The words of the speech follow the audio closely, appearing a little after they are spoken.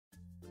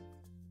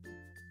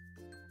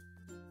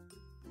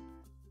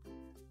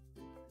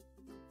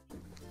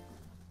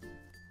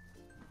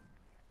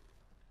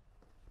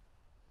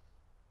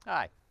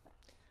Hi,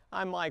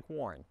 I'm Mike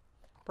Warren,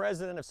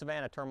 President of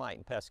Savannah Termite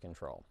and Pest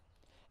Control,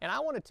 and I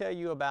want to tell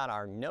you about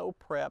our no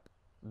prep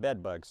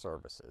bedbug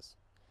services.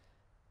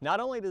 Not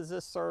only does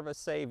this service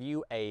save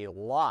you a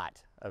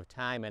lot of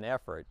time and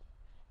effort,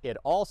 it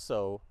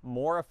also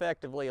more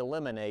effectively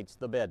eliminates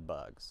the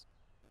bedbugs.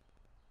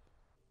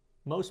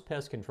 Most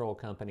pest control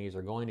companies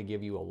are going to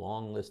give you a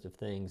long list of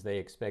things they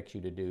expect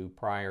you to do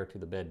prior to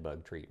the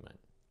bedbug treatment.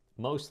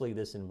 Mostly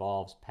this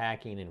involves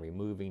packing and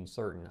removing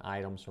certain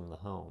items from the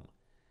home.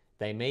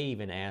 They may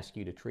even ask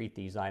you to treat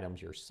these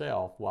items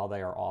yourself while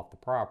they are off the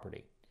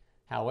property.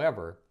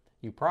 However,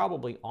 you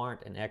probably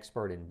aren't an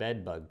expert in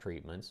bedbug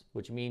treatments,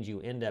 which means you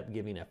end up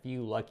giving a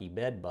few lucky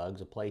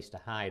bedbugs a place to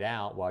hide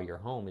out while your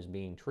home is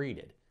being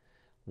treated.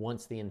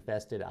 Once the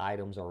infested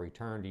items are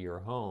returned to your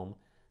home,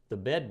 the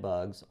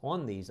bedbugs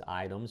on these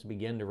items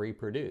begin to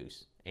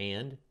reproduce,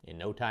 and in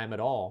no time at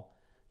all,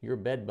 your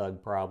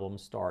bedbug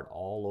problems start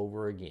all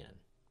over again.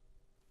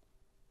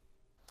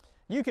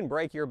 You can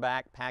break your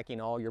back packing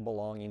all your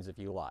belongings if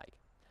you like.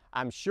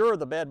 I'm sure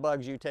the bed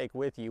bugs you take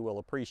with you will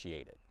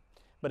appreciate it.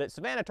 But at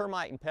Savannah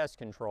Termite and Pest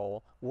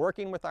Control,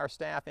 working with our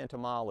staff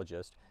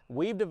entomologists,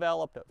 we've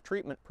developed a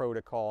treatment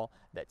protocol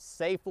that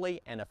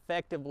safely and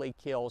effectively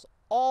kills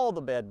all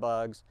the bed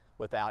bugs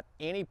without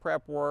any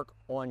prep work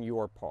on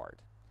your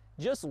part.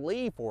 Just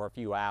leave for a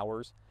few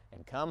hours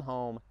and come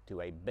home to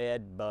a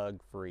bed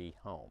bug-free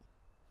home.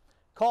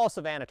 Call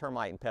Savannah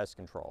Termite and Pest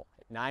Control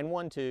at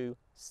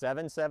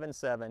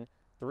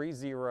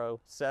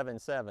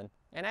 912-777-3077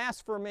 and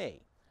ask for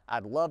me.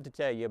 I'd love to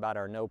tell you about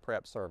our no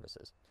prep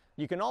services.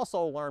 You can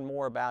also learn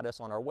more about us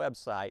on our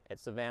website at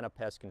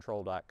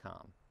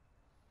savannahpestcontrol.com.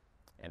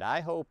 And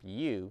I hope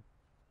you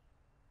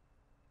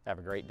have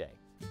a great day.